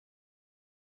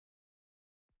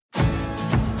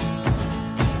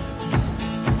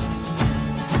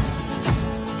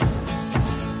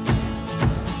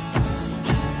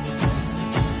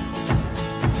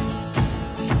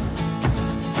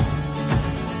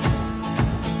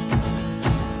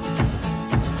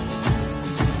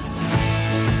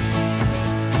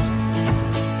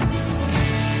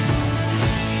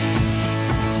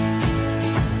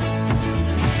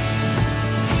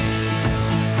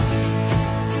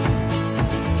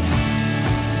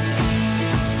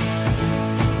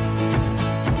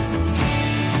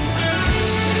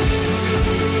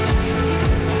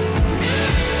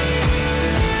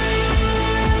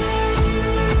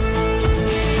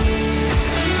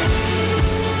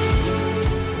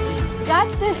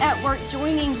Dad's been at work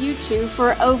joining you two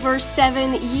for over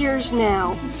 7 years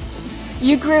now.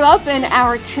 You grew up in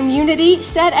our community,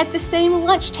 sat at the same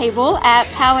lunch table at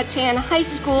Powhatan High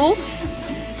School,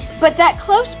 but that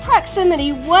close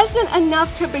proximity wasn't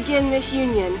enough to begin this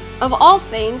union. Of all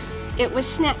things, it was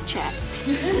Snapchat.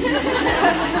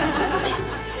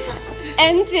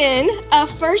 And then a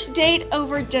first date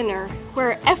over dinner,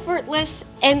 where effortless,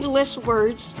 endless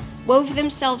words wove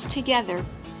themselves together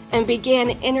and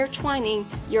began intertwining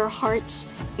your hearts,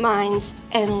 minds,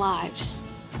 and lives.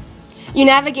 You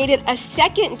navigated a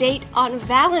second date on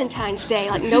Valentine's Day,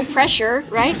 like no pressure,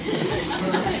 right?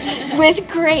 With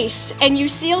grace, and you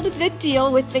sealed the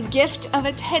deal with the gift of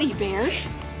a teddy bear,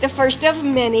 the first of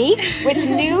many, with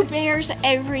new bears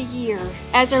every year,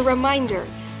 as a reminder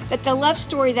that the love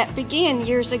story that began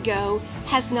years ago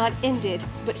has not ended,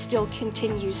 but still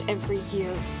continues every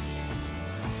year.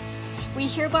 We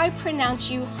hereby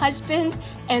pronounce you husband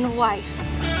and wife.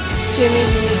 Jimmy,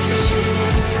 you may kiss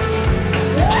your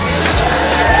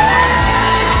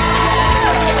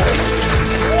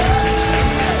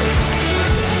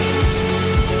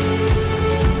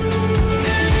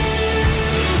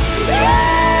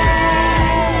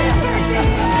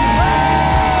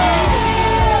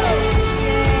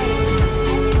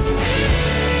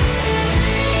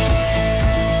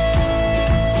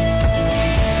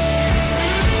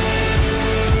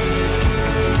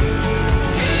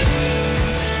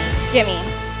Jimmy,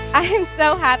 I am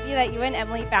so happy that you and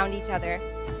Emily found each other.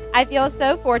 I feel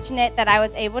so fortunate that I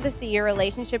was able to see your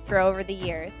relationship grow over the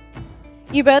years.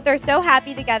 You both are so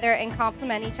happy together and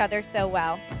complement each other so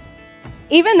well.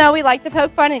 Even though we like to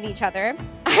poke fun at each other,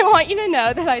 I want you to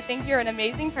know that I think you're an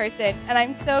amazing person, and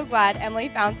I'm so glad Emily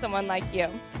found someone like you.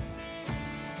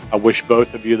 I wish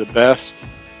both of you the best.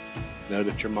 Know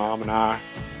that your mom and I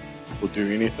will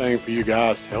do anything for you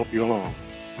guys to help you along.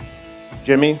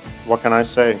 Jimmy, what can I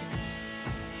say?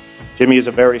 Jimmy is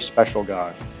a very special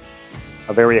guy,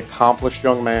 a very accomplished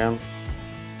young man.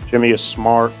 Jimmy is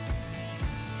smart,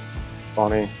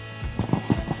 funny.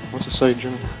 What's it say,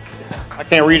 Jimmy? I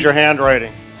can't read your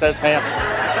handwriting. It says handsome.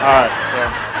 All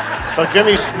right, so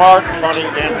Jimmy's smart, funny,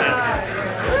 and handsome.